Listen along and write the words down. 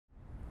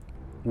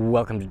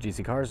Welcome to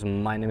GCCars.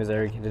 My name is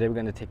Eric, and today we're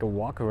going to take a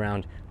walk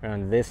around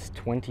this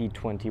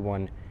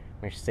 2021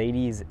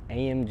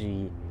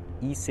 Mercedes-AMG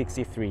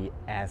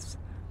E63S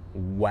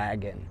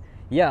wagon.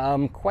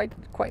 Yeah, quite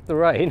the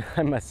ride,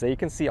 I must say. You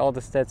can see all the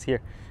stats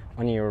here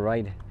on your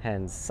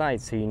right-hand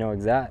side, so you know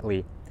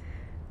exactly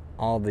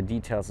all the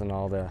details and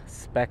all the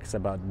specs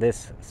about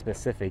this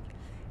specific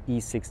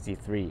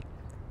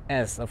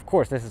E63S. Of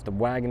course, this is the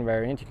wagon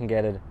variant. You can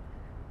get it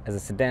as a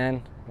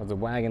sedan or the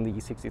wagon, the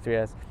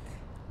E63S.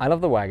 I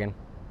love the wagon.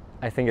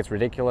 I think it's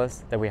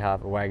ridiculous that we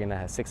have a wagon that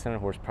has 600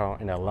 horsepower,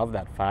 and I love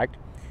that fact.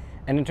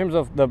 And in terms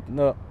of the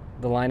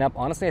lineup,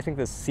 honestly, I think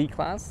the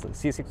C-Class, the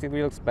C63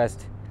 looks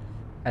best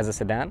as a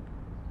sedan.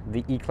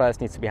 The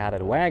E-Class needs to be had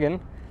as a wagon,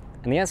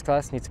 and the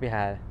S-Class needs to be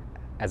had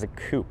as a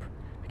coupe,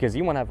 because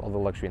you want to have all the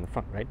luxury in the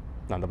front, right?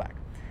 Not in the back.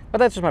 But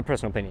that's just my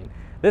personal opinion.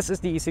 This is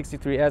the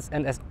E63S,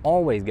 and as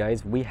always,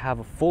 guys, we have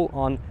a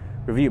full-on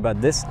review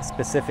about this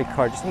specific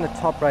car just in the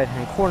top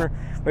right-hand corner,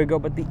 where we go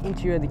about the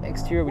interior, the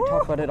exterior, we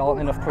talk about it all,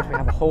 and of course we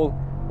have a whole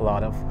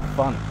lot of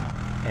fun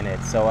in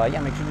it. So yeah,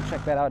 make sure to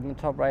check that out in the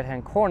top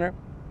right-hand corner.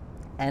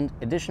 And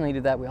additionally to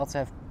that, we also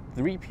have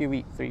three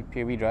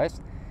POV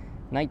drives: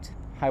 night,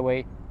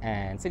 highway,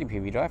 and city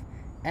POV drive.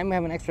 And we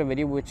have an extra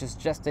video which is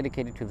just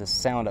dedicated to the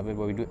sound of it,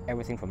 where we do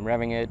everything from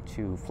revving it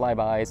to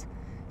flybys,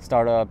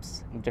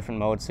 startups, different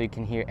modes, so you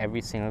can hear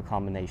every single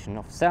combination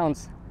of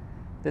sounds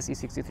this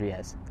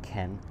E63S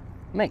can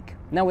make.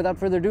 Now, without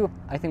further ado,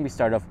 I think we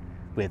start off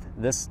with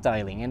the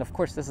styling. And of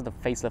course, this is the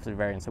facelifted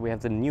variant, so we have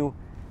the new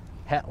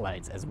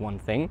headlights as one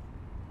thing.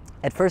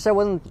 At first, I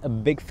wasn't a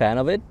big fan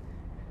of it,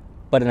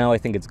 but now I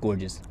think it's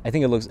gorgeous. I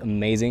think it looks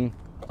amazing.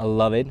 I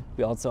love it.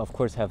 We also, of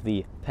course, have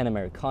the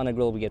Panamericana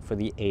grille we get for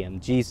the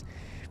AMGs,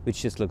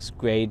 which just looks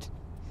great.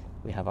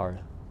 We have our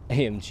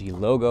AMG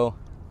logo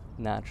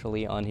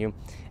naturally on here.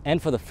 And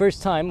for the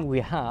first time, we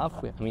have,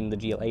 I mean, the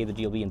GLA, the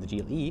GLB, and the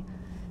GLE,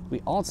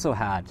 we also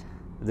had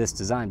this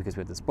design because we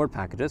had the sport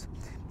packages.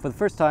 For the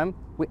first time,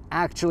 we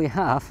actually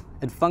have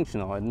it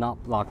functional and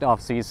not blocked off.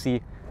 So you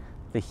see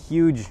the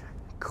huge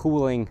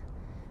cooling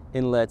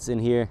inlets in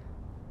here.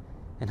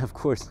 And of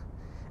course,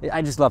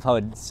 I just love how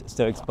it's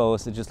still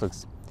exposed. It just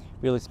looks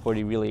really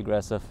sporty, really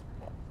aggressive.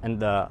 And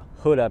the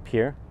hood up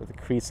here with the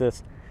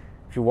creases,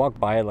 if you walk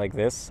by it like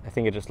this, I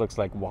think it just looks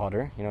like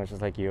water. You know, it's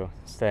just like you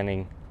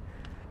standing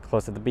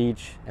close to the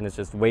beach and it's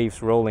just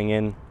waves rolling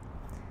in.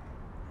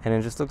 And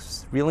it just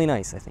looks really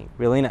nice, I think,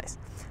 really nice.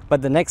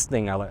 But the next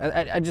thing I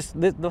like,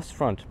 this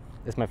front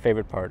is my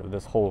favorite part of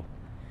this whole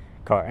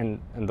car, and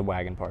the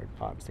wagon part,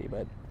 obviously.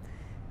 But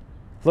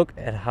look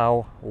at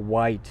how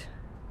white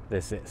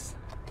this is.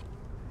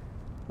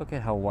 Look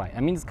at how white.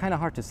 I mean, it's kind of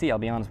hard to see, I'll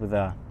be honest, with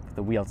the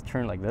wheels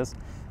turned like this.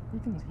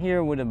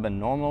 Here would have been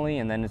normally,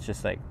 and then it's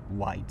just like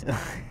white.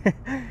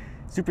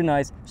 Super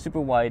nice, super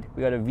wide.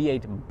 We got a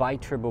V8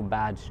 Biturbo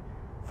badge.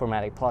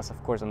 4MATIC Plus,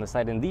 of course, on the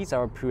side, and these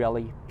are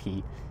Pirelli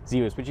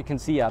P0s, which you can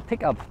see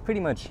pick up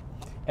pretty much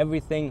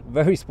everything.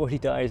 Very sporty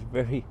tires,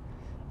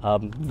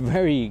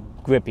 very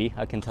grippy,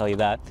 I can tell you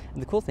that.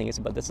 And the cool thing is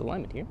about this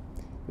alignment here,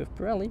 we have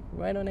Pirelli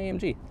right on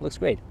AMG. Looks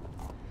great.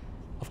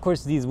 Of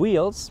course, these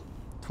wheels,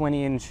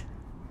 20-inch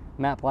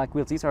matte black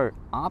wheels, these are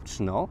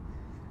optional,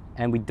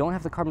 and we don't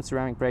have the carbon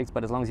ceramic brakes,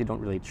 but as long as you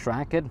don't really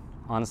track it,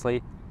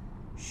 honestly,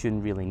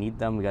 shouldn't really need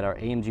them. We got our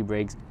AMG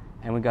brakes,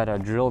 and we got our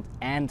drilled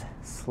and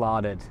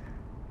slotted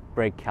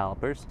brake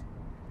calipers,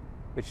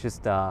 which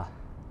just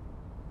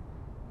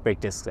brake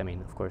discs, I mean,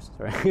 of course,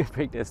 sorry.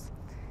 Brake discs.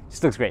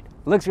 Just looks great.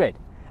 Looks great.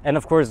 And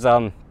of course,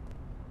 as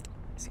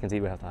you can see,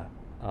 we have the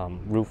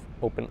roof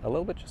open a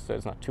little bit just so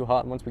it's not too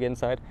hot once we get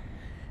inside.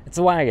 It's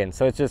a wagon,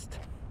 so it's just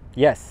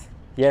yes,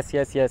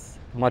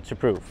 much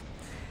approved.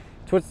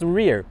 Towards the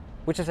rear,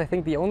 which is, I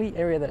think, the only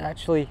area that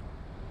actually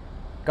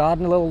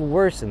gotten a little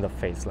worse in the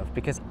facelift,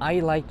 because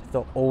I liked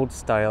the old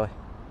style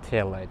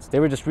taillights. They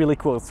were just really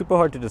cool. It's super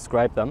hard to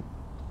describe them.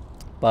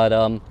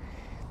 But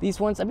these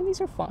ones, I mean, these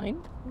are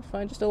fine. They're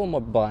fine, just a little more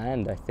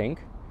bland, I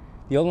think.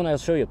 The old one, I'll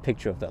show you a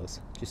picture of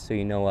those, just so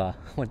you know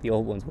what the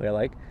old ones were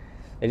like.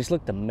 They just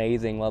looked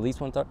amazing, while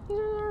these ones are,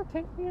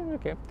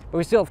 okay. But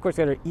we still, of course,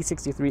 got our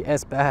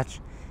E63S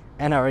badge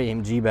and our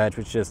AMG badge,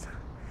 which just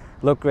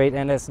look great.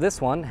 And as this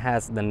one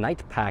has the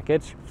night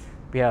package,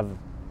 we have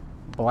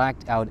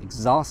blacked out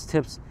exhaust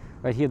tips.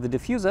 Right here, the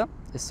diffuser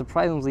is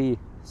surprisingly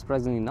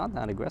not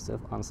that aggressive,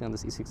 honestly, on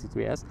this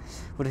E63S.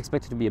 Would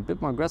expect it to be a bit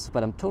more aggressive,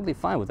 but I'm totally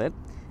fine with it.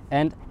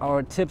 And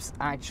our tips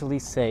actually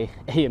say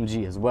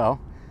AMG as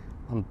well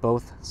on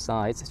both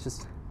sides. It's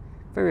just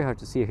very hard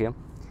to see here.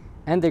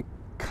 And they're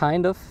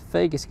kind of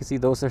fake. As you can see,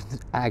 those are the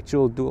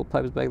actual dual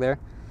pipes back there.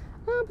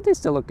 But they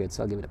still look good,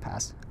 so I'll give it a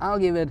pass. I'll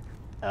give it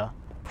a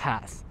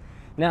pass.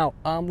 Now,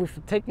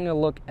 we've taken a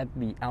look at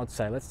the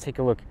outside. Let's take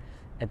a look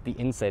at the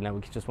inside. Now,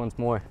 we can just once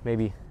more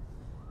maybe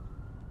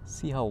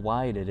see how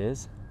wide it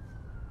is.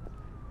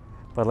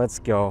 But let's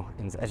go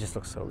inside. It just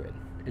looks so good.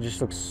 It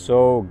just looks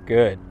so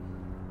good.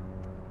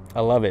 I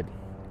love it.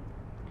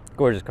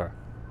 Gorgeous car.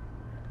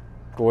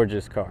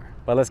 Gorgeous car.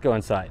 But let's go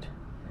inside.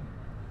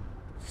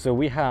 So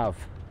we have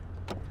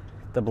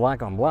the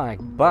black on black,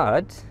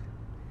 but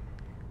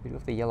we do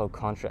have the yellow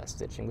contrast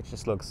stitching, which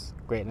just looks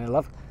great. And I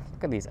love,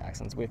 look at these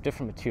accents. We have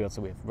different materials.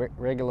 So we have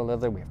regular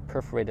leather, we have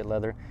perforated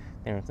leather,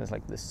 then there's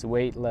like the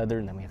suede leather,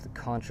 and then we have the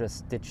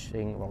contrast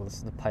stitching. Well, this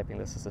is the piping,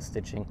 this is the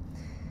stitching.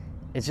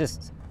 It's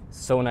just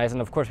so nice.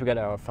 And of course we got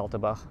our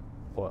Falterbach,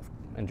 or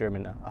in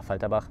German,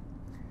 Falterbach.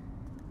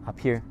 Up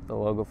here, the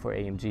logo for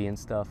AMG and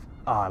stuff.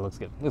 Ah, it looks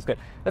good, looks good.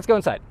 Let's go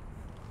inside.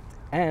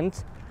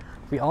 And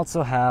we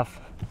also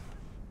have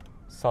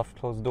soft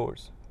closed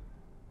doors.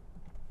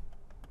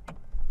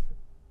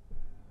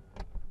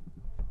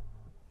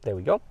 There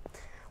we go.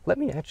 Let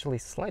me actually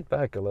slide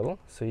back a little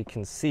so you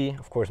can see,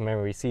 of course,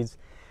 memory seats.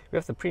 We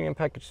have the premium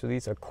package, so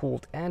these are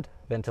cooled and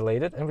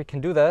ventilated, and we can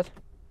do that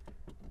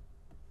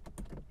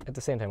at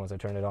the same time as I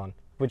turn it on,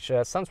 which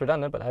sounds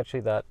redundant, but actually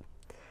that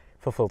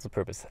fulfills the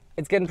purpose.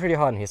 It's getting pretty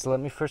hot in here, so let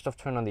me first off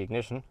turn on the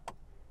ignition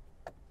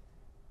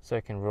so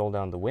I can roll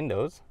down the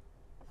windows.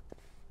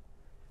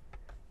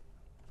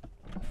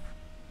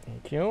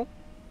 Thank you.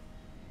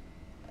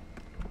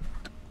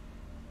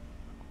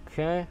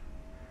 Okay.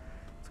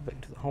 Back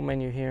to the home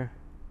menu here,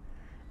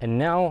 and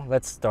now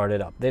let's start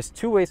it up. There's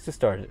two ways to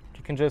start it.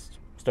 You can just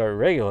start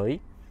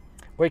regularly,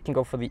 or you can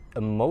go for the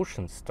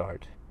emotion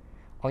start.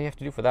 All you have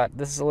to do for that,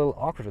 this is a little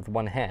awkward with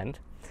one hand,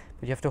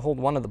 but you have to hold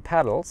one of the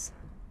paddles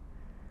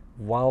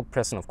while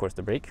pressing, of course,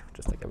 the brake,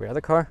 just like every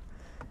other car.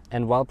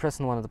 And while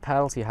pressing one of the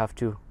paddles, you have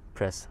to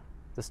press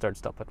the start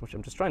stop button, which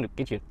I'm just trying to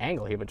get you an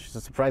angle here, but it's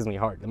just surprisingly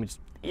hard. Let me just,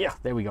 yeah,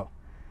 there we go.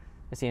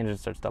 It's the engine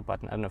start stop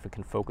button. I don't know if it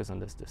can focus on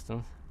this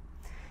distance.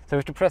 So we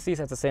have to press these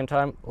at the same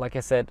time. Like I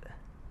said,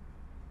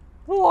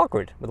 a little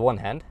awkward with one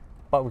hand,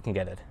 but we can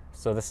get it.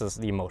 So this is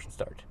the emotion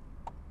start.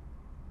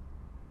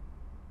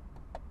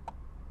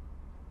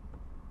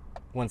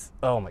 Once,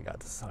 oh my God,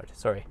 this is hard,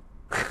 sorry.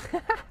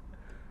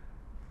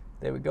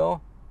 There we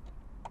go.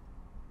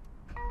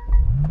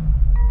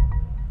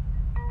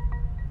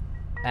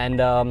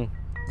 And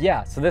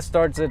yeah, so this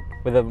starts it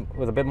with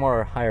a bit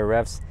more higher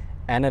revs,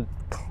 and it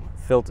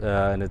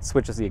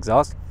switches the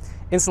exhaust.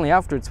 Instantly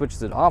after, it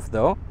switches it off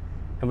though.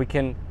 And we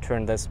can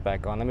turn this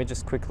back on. Let me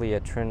just quickly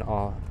turn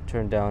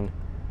down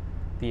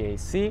the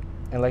AC.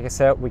 And like I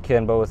said, we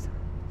can both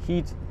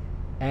heat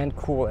and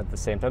cool at the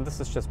same time. This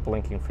is just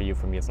blinking for you.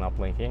 For me, it's not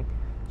blinking.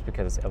 It's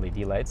because it's LED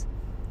lights.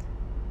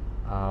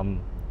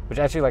 Which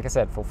actually, like I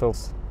said,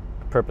 fulfills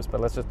the purpose.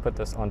 But let's just put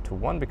this onto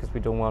 1 because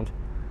we don't want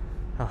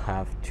to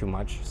have too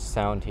much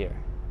sound here.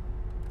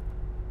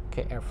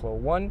 Okay, airflow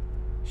 1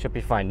 should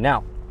be fine.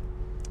 Now,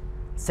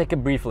 let's take a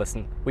brief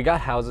listen. We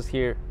got houses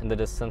here in the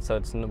distance, so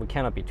we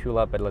cannot be too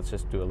loud, but let's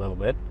just do a little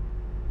bit.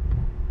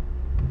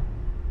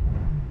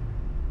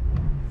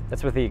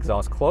 That's with the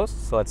exhaust closed,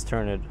 so let's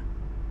turn it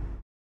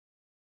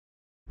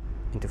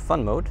into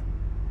fun mode.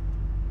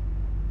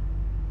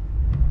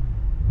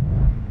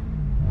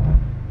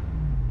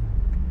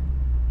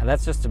 And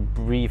that's just a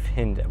brief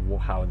hint of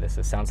how this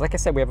sounds. Like I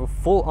said, we have a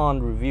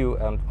full-on review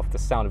of the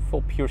sound, a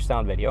full pure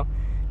sound video,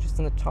 just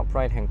in the top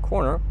right-hand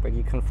corner, but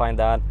you can find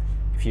that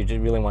if you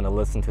just really want to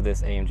listen to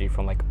this AMG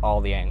from like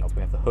all the angles.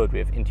 We have the hood, we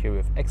have interior,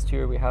 we have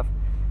exterior, we have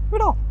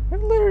it all. We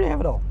literally have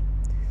it all.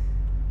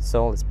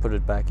 So let's put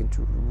it back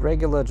into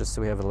regular just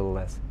so we have a little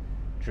less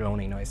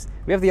droning noise.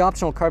 We have the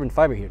optional carbon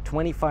fiber here,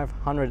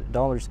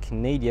 $2,500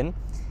 Canadian.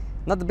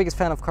 Not the biggest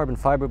fan of carbon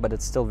fiber, but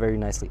it's still very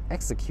nicely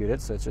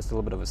executed, so it's just a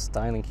little bit of a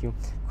styling cue.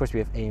 Of course, we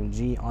have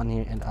AMG on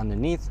here, and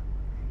underneath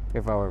we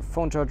have our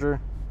phone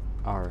charger,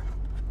 our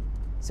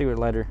cigarette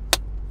lighter,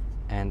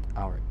 and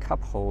our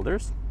cup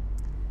holders.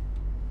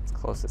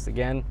 Close this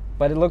again,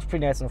 but it looks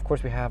pretty nice. And of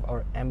course we have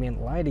our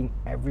ambient lighting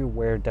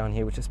everywhere down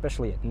here, which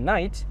especially at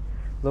night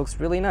looks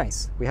really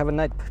nice. We have a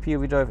night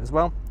POV drive as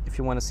well if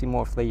you want to see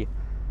more of the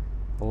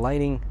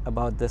lighting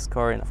about this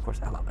car. And of course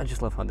I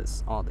just love how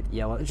this, all the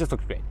yellow, it just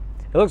looks great.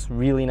 It looks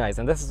really nice.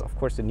 And this is of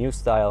course the new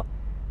style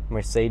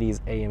Mercedes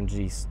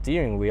AMG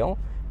steering wheel,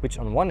 which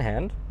on one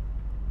hand,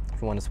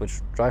 if you want to switch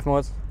drive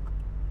modes,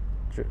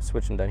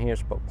 switch them down here,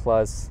 Sport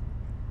Plus,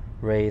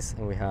 Race,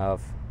 and we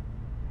have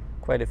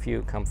quite a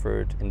few: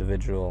 comfort,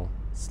 individual,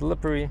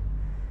 slippery.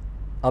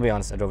 I'll be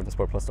honest, I drove it in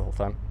Sport Plus the whole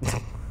time.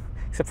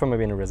 Except for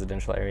maybe in a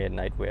residential area at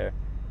night where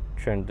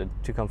I turned it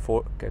to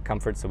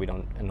comfort so we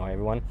don't annoy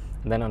everyone.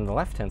 And then on the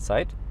left hand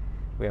side,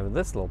 we have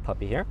this little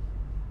puppy here,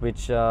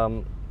 which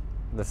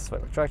this is for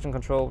traction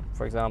control,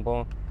 for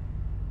example,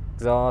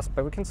 exhaust,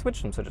 but we can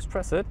switch them, so just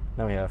press it.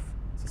 Now we have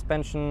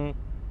suspension,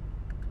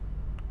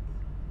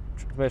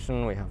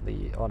 transmission, we have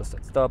the auto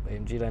start stop,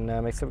 AMG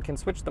dynamics, so we can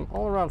switch them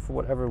all around for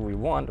whatever we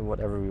want and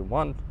whatever we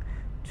want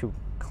to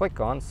click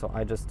on. So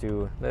I just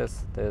do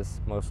this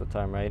most of the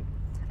time, right?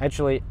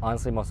 Actually,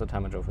 honestly, most of the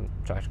time I drove with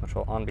traction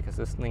control on because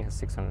this thing has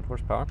 600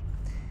 horsepower.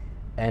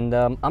 And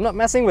I'm not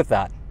messing with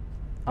that.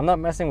 I'm not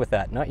messing with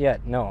that, not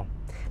yet, no.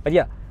 But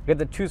yeah, we got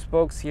the two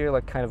spokes here,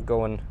 like kind of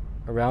going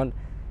around.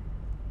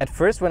 At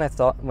first, when I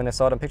saw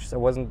it on pictures, I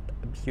wasn't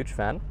a huge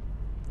fan,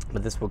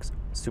 but this works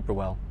super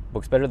well.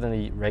 Works better than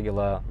the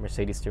regular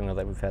Mercedes steering wheel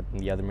that we've had in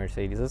the other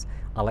Mercedeses.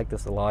 I like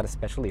this a lot,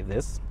 especially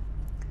this.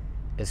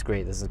 It's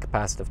great. This is a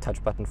capacitive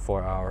touch button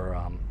for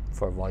our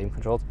volume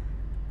controls.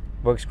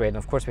 Works great. And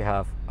of course we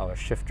have our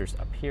shifters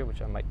up here,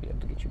 which I might be able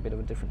to get you a bit of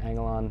a different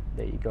angle on.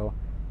 There you go.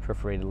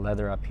 Perforated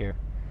leather up here.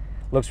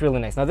 Looks really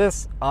nice. Now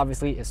this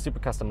obviously is super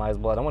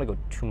customizable. I don't want to go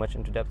too much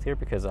into depth here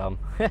because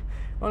we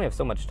only have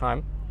so much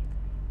time.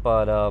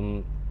 But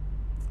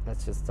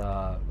let's just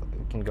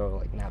we can go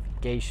like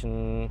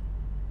navigation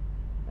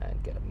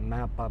and get a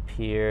map up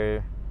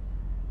here,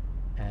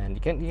 and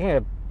you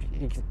can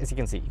as you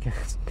can see, you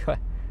can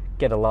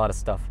get a lot of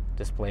stuff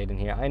displayed in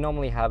here. I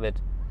normally have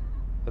it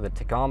with a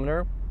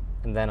tachometer,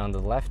 and then on the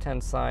left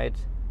hand side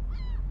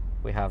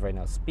we have right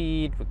now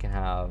speed. We can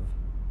have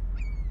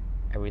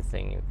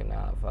everything. You can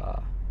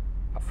have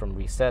from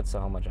reset, so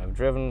how much I've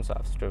driven. So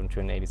I've driven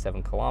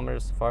 287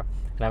 kilometers so far,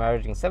 and I'm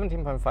averaging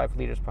 17.5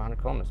 liters per 100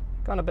 kilometers.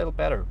 Gone a bit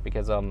better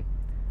because I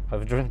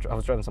was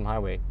driving some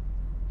highway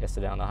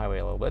yesterday on the highway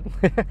a little bit.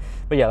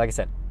 But yeah, like I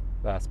said,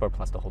 Sport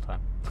Plus the whole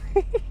time.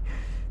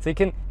 So you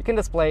can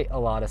display a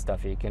lot of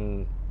stuff. You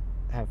can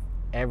have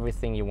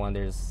everything you want.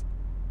 There's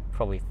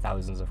probably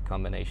thousands of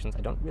combinations.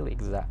 I don't really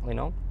exactly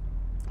know,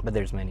 but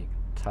there's many.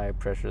 Tire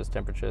pressures,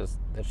 temperatures.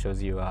 That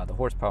shows you the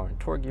horsepower and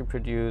torque you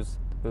produce,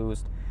 the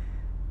boost,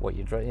 what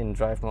you in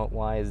drive mode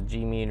wise,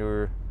 G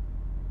meter,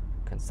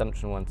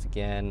 consumption once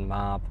again,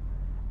 map,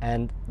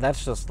 and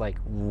that's just like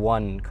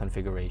one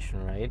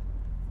configuration, right?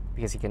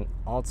 Because you can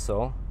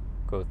also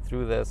go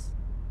through this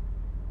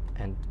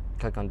and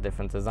click on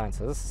different designs.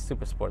 So this is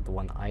Super Sport, the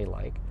one I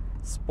like.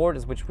 Sport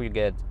is which we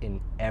get in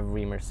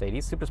every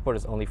Mercedes. Super Sport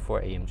is only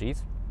for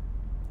AMGs.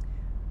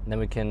 And then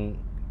we can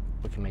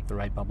make the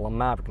right bubble a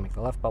map, we can make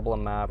the left bubble a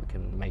map, we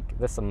can make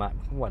this a map,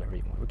 whatever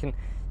you want.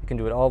 You can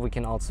do it all. We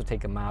can also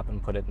take a map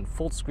and put it in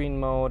full screen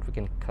mode. We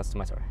can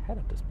customize our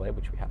head-up display,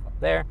 which we have up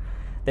there.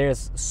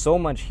 There's so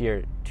much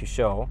here to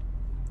show,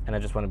 and I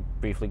just want to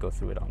briefly go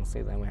through it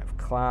honestly. Then we have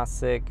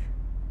classic,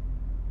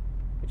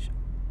 which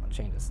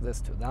changes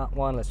this to that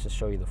one. Let's just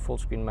show you the full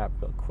screen map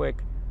real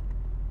quick.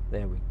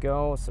 There we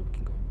go. So we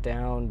can go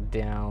down,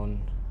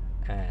 down,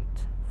 and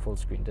full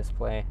screen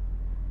display.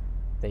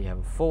 There you have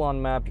a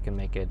full-on map. You can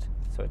make it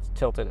so it's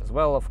tilted as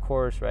well, of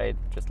course, right?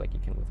 Just like you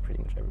can with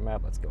pretty much every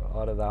map. Let's go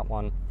out of that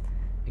one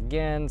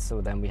again.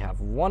 So then we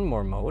have one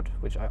more mode,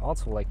 which I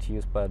also like to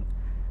use, but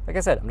like I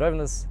said, I'm driving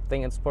this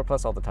thing in Sport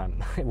Plus all the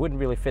time. It wouldn't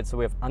really fit, so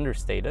we have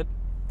understated,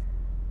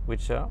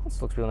 which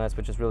also looks really nice,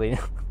 which is really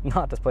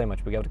not display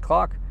much. We got the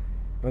clock,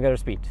 and we got our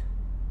speed,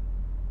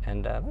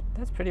 and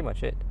that's pretty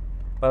much it.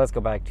 But let's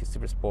go back to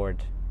Super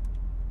Sport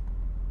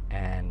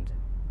and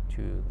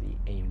to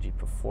the AMG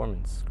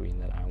performance screen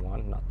that I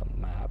want, not the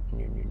map.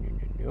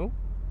 New.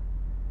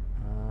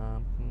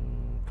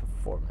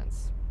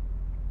 Performance.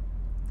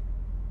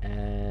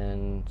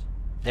 And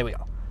there we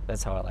go.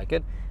 That's how I like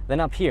it. Then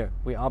up here,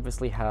 we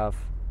obviously have,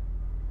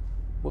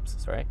 we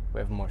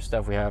have more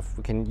stuff.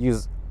 We can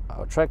use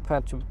our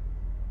trackpad to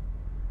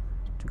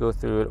go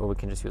through it, or we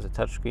can just use a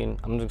touchscreen.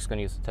 I'm just going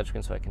to use the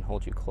touchscreen so I can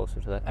hold you closer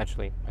to that.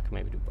 Actually, I can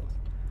maybe do both.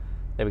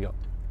 There we go.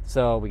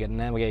 So we get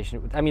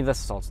navigation. I mean,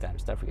 this is all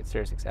standard stuff. We get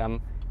Sirius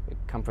XM,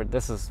 comfort.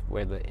 This is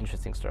where the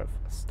interesting stuff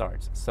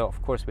starts. So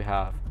of course we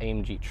have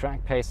AMG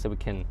track pace, so we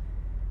can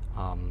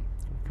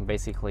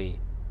basically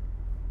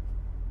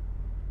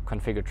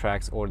configure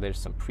tracks, or there's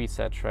some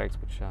preset tracks,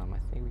 which I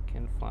think we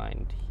can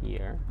find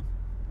here.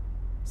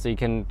 So you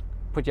can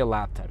put your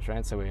lap types,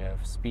 right? So we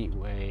have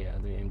Speedway,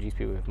 the AMG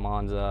Speedway, we have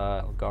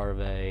Monza,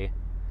 Algarve,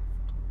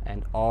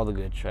 and all the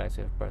good tracks.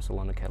 We have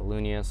Barcelona,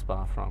 Catalunya,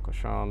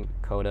 Spa-Francorchamps,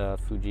 Coda,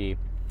 Fuji.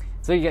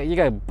 So you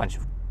got a bunch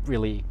of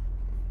really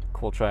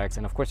cool tracks,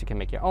 and of course you can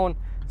make your own.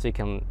 So you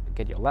can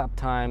get your lap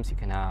times, you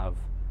can have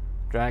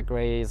drag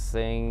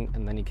racing,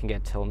 and then you can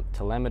get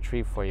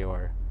telemetry for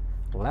your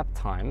lap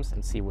times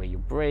and see where you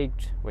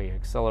braked, where you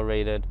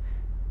accelerated,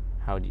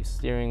 how your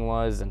steering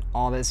was, and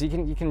all this. So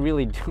you can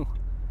really do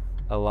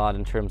a lot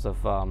in terms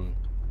of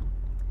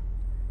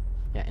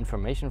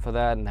information for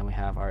that. And then we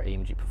have our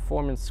AMG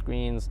performance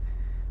screens,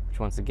 which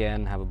once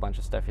again have a bunch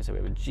of stuff here. So we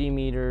have a G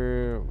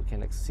meter, we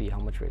can see how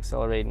much we're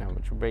accelerating, how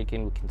much we're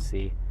braking, we can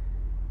see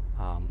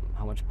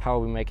how much power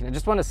we're making. I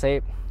just want to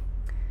say,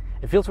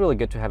 it feels really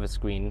good to have a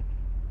screen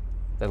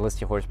that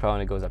lists your horsepower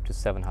and it goes up to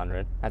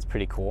 700. That's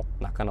pretty cool,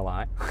 not gonna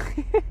lie.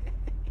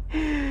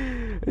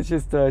 It's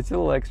just it's a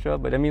little extra,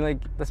 but I mean,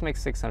 like, this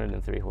makes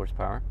 603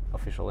 horsepower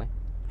officially.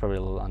 It's probably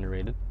a little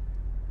underrated.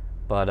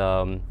 But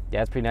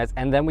yeah, it's pretty nice.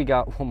 And then we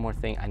got one more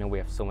thing. I know we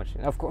have so much.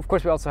 Of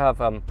course, we also have,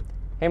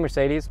 hey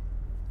Mercedes.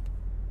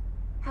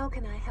 How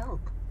can I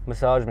help?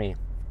 Massage me.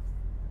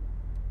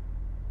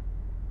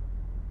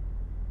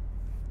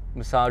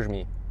 Massage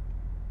me.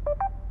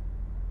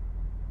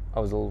 I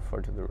was a little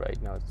far to the right.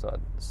 Now I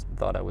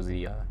thought I was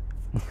the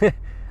the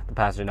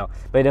passenger. No,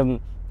 but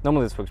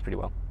normally this works pretty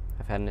well.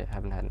 Haven't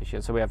had an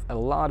issue. So we have a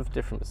lot of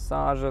different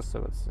massages.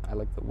 So I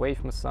like the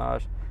wave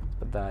massage. Let's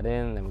put that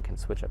in. Then we can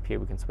switch up here.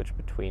 We can switch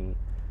between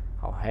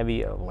how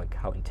heavy or like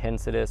how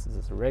intense it is. This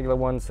is a regular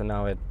one. So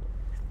now I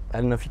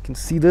don't know if you can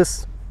see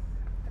this.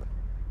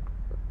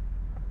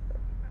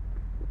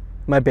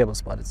 Might be able to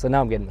spot it. So now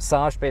I'm getting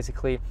massaged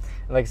basically.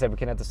 And like I said, we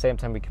can at the same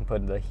time we can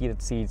put the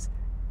heated seats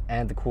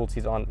and the cooled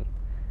seats on.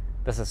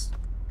 This is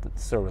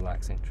It's so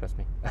relaxing, trust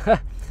me.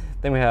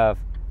 Then we have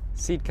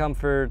seat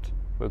comfort.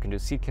 We can do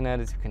seat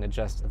kinetics. We can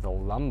adjust the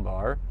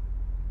lumbar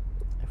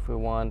if we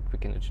want. We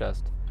can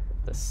adjust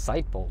the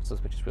side bolts,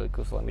 which is really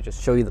cool. So let me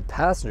just show you the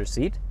passenger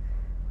seat.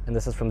 And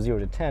this is from 0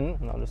 to 10,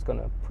 and I'm just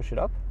gonna push it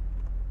up.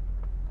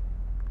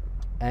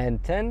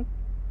 And 10,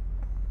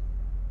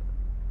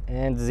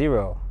 and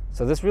 0.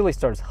 So this really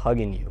starts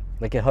hugging you.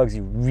 Like, it hugs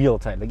you real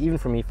tight. Like, even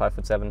for me,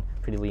 5'7",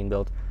 pretty lean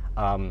built,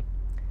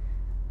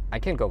 I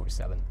can't go over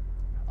 7,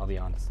 I'll be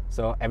honest.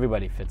 So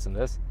everybody fits in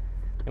this.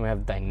 And we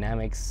have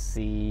dynamic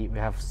seat. We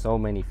have so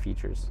many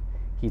features.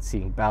 Heat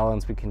seating,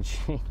 balance, we can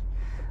change.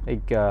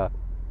 Like, there's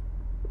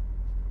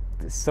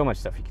so much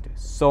stuff you can do.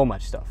 So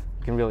much stuff.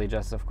 You can really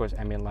adjust, of course,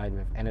 ambient light. We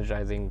have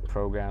energizing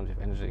programs, we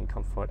have energizing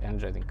comfort,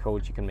 energizing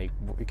coach. You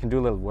can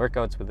do little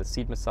workouts with the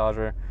seat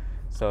massager.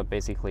 So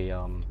basically,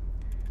 you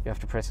have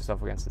to press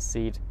yourself against the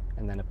seat,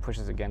 and then it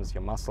pushes against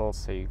your muscles,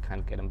 so you kind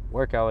of get a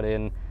workout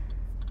in.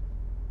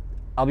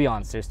 I'll be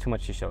honest, there's too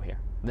much to show here.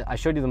 I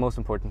showed you the most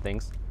important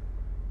things,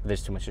 but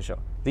there's too much to show.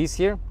 These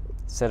here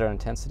set our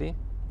intensity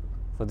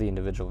for the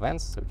individual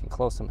vents, so we can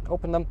close them and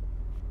open them.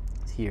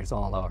 Here's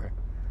all our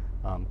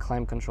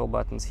climate control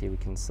buttons. Here we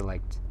can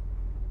select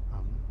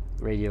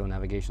radio,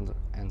 navigation,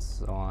 and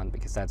so on,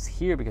 because that's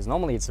here, because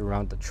normally it's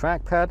around the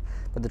trackpad,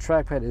 but the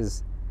trackpad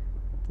is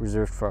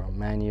reserved for our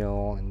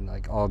manual and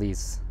like all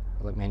these,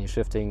 like manual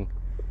shifting,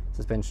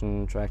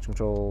 suspension, traction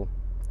control,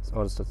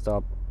 auto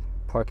stop,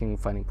 parking,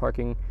 finding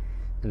parking,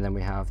 and then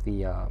we have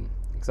the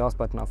exhaust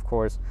button, of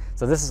course.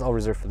 So this is all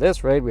reserved for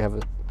this, right? We have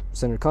a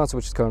center console,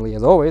 which is currently,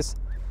 as always,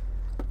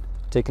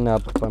 taken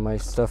up by my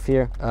stuff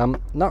here.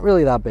 Not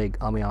really that big,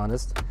 I'll be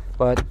honest,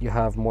 but you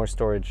have more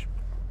storage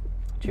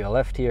to your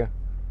left here.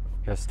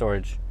 You have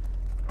storage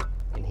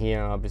in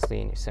here, obviously,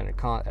 in your center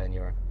and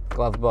your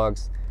glove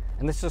box,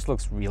 and this just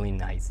looks really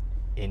nice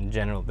in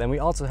general. Then we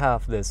also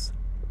have this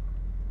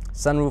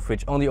sunroof,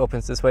 which only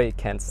opens this way. It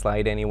can't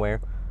slide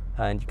anywhere,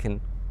 and you can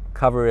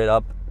cover it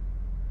up,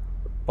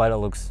 but it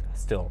looks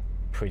still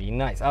pretty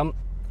nice.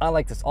 I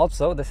like this.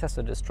 Also, this has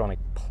the Distronic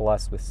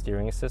Plus with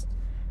steering assist,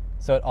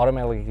 so it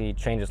automatically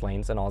changes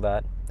lanes and all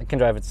that. It can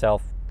drive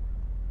itself,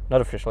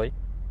 not officially,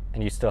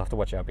 and you still have to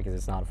watch out because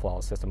it's not a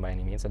flawless system by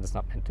any means, and it's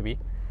not meant to be.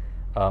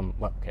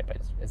 Well, okay, but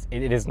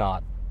it is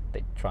not.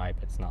 They try,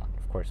 but it's not,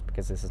 of course,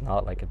 because this is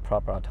not like a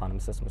proper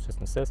autonomous system. It's just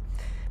an assist.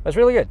 But it's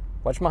really good.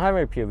 Watch my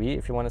highway POV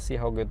if you want to see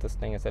how good this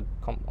thing is at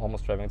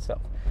almost driving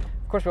itself.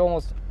 Of course,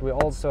 we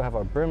also have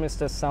our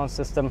Burmester sound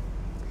system.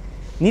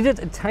 Needed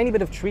a tiny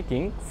bit of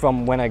tweaking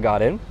from when I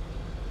got in,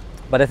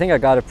 but I think I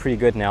got it pretty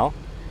good now,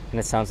 and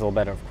it sounds a little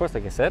better. Of course,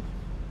 like I said,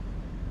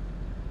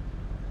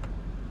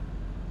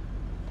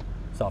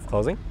 soft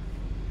closing.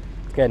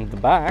 Again, the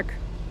back,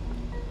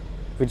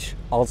 which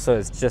also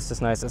is just as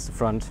nice as the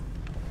front.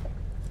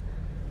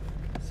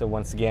 So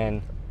once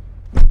again,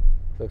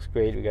 looks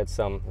great. We got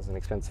some, as an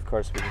expensive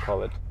car, so we can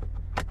call it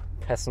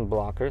peasant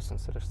blockers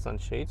instead of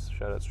sunshades.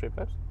 Shout out straight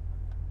pipes.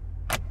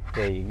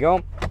 There you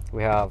go.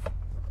 We have a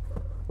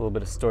little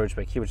bit of storage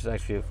back here, which is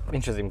actually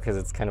interesting because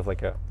it's kind of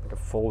like a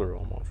folder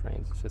almost,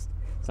 right? It's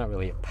not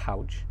really a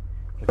pouch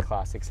in the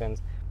classic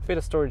sense. A bit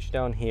of storage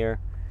down here.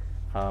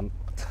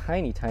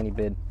 Tiny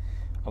bit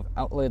of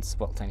outlets.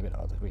 Well, tiny bit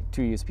of outlets. We have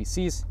 2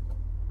 USB-Cs,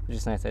 which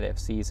is nice that they have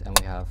Cs, and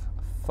we have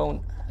a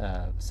phone,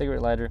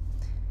 cigarette lighter.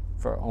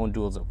 For our own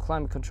dual zone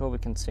climate control, we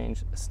can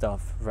change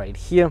stuff right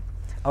here.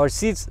 Our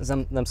seats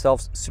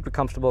themselves super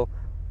comfortable,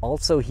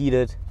 also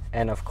heated,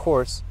 and of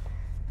course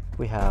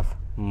we have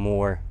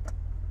more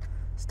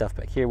stuff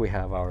back here. We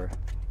have our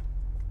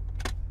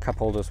cup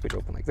holders, which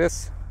open like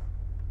this,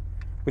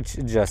 which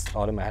adjust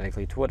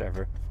automatically to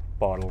whatever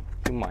bottle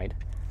you might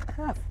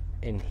have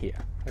in here.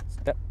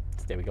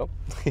 There we go.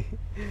 So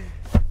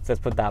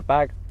let's put that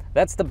back.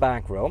 That's the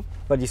back row,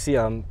 but you see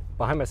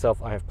behind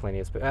myself I have plenty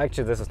of space.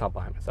 Actually, this is not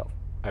behind myself.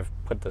 I've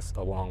put this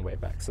a long way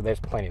back, so there's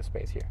plenty of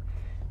space here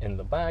in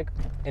the back.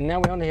 And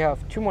now we only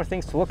have 2 more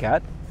things to look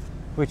at,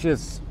 which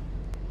is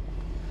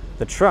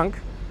the trunk.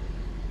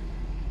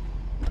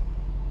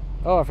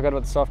 Oh, I forgot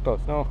about the soft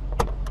close. No,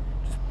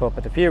 just pop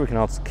it up here. We can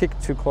also kick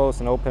to close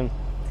and open,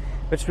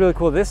 which is really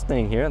cool. This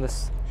thing here,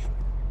 this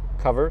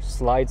cover,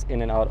 slides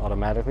in and out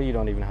automatically. You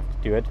don't even have to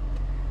do it.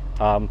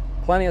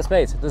 Plenty of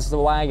space. This is a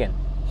wagon.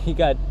 You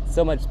got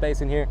so much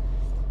space in here.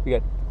 We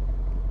got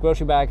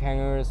grocery bag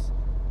hangers.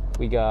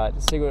 We got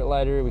a cigarette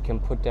lighter. We can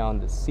put down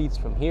the seats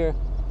from here.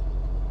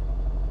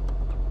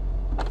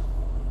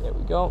 There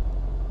we go.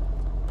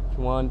 If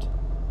you want.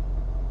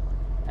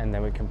 And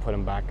then we can put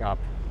them back up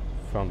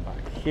from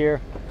back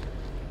here.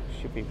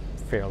 Should be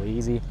fairly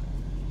easy.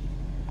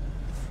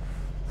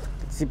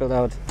 Seatbelt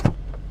out.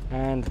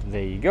 And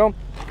there you go.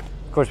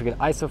 Of course, we got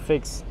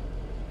ISOFIX.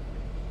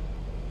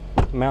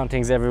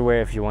 Mountings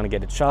everywhere if you want to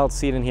get a child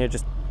seat in here.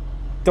 Just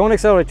don't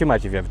accelerate too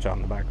much if you have a child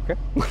in the back,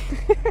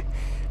 okay?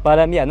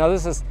 But yeah, no,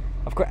 this is,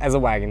 of course, as a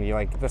wagon, you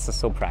like, this is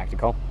so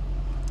practical.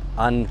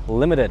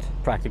 Unlimited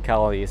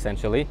practicality,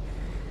 essentially.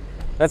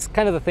 That's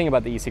kind of the thing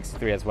about the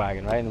E63S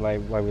wagon, right? And why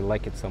we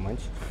like it so much.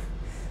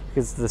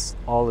 Because this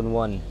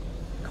all-in-one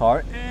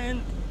car.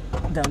 And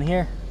down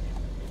here,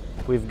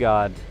 we've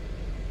got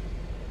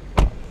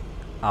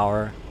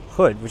our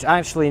hood, which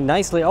actually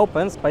nicely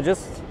opens by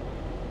just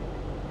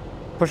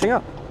pushing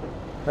up.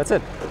 That's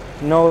it.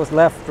 No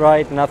left,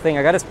 right, nothing.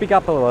 I gotta speak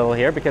up a little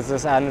here because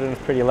this engine is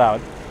pretty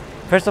loud.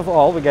 First of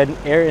all, we got an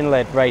air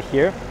inlet right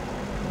here.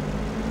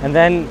 And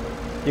then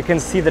you can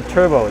see the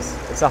turbos.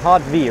 It's a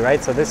hot V,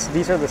 right? So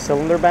these are the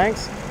cylinder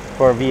banks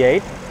for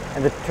V8.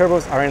 And the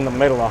turbos are in the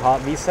middle, a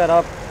hot V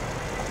setup.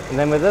 And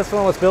then with this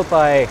one was built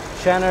by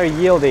Channer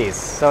Yieldies.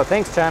 So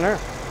thanks Channer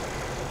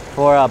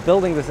for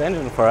building this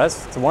engine for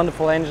us. It's a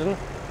wonderful engine.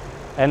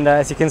 And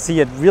as you can see,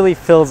 it really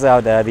fills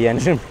out the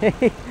engine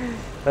bay.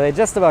 But I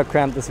just about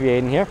cramped this V8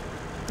 in here.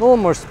 A little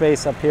more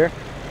space up here.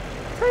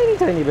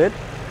 Tiny bit.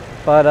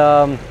 But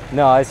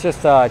no, it's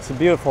just, it's a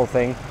beautiful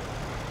thing.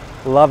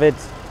 Love it.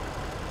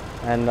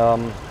 And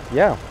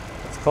yeah,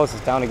 let's close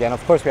this down again.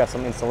 Of course, we have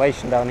some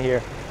insulation down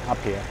here, up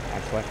here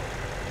actually.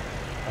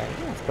 And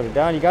yeah, let's put it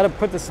down. You got to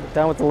put this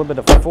down with a little bit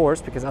of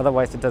force because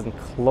otherwise it doesn't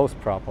close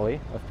properly.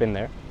 I've been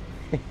there.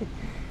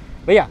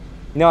 But yeah,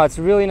 no, it's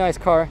a really nice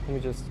car. Let me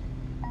just,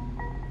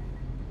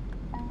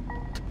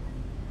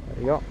 there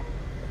you go.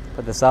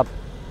 Put this up.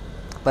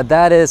 But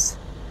that is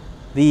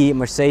the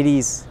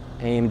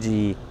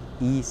Mercedes-AMG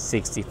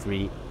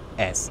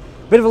E63S.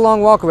 Bit of a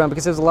long walk around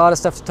because there's a lot of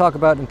stuff to talk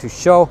about and to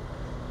show.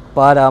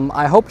 But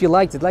I hope you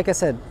liked it. Like I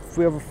said,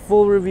 we have a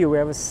full review. We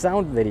have a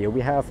sound video.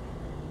 We have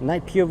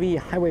night POV,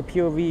 highway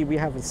POV. We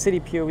have a city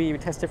POV. We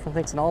test different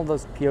things in all of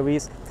those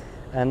POVs.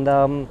 And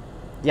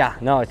yeah,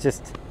 no, it's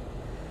just,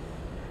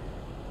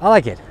 I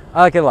like it.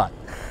 I like it a lot.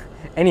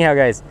 Anyhow,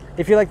 guys,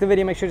 if you like the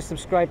video, make sure to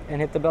subscribe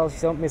and hit the bell so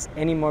you don't miss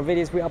any more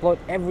videos. We upload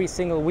every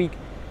single week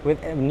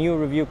with a new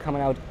review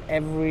coming out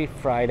every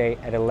Friday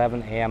at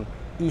 11 a.m.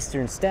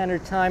 Eastern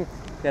Standard Time.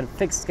 We got a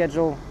fixed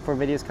schedule for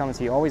videos coming,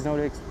 so you always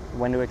know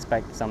when to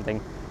expect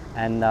something.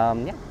 And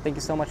yeah, thank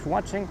you so much for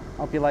watching.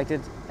 Hope you liked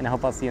it, and I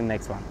hope I'll see you in the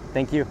next one.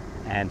 Thank you,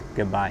 and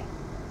goodbye.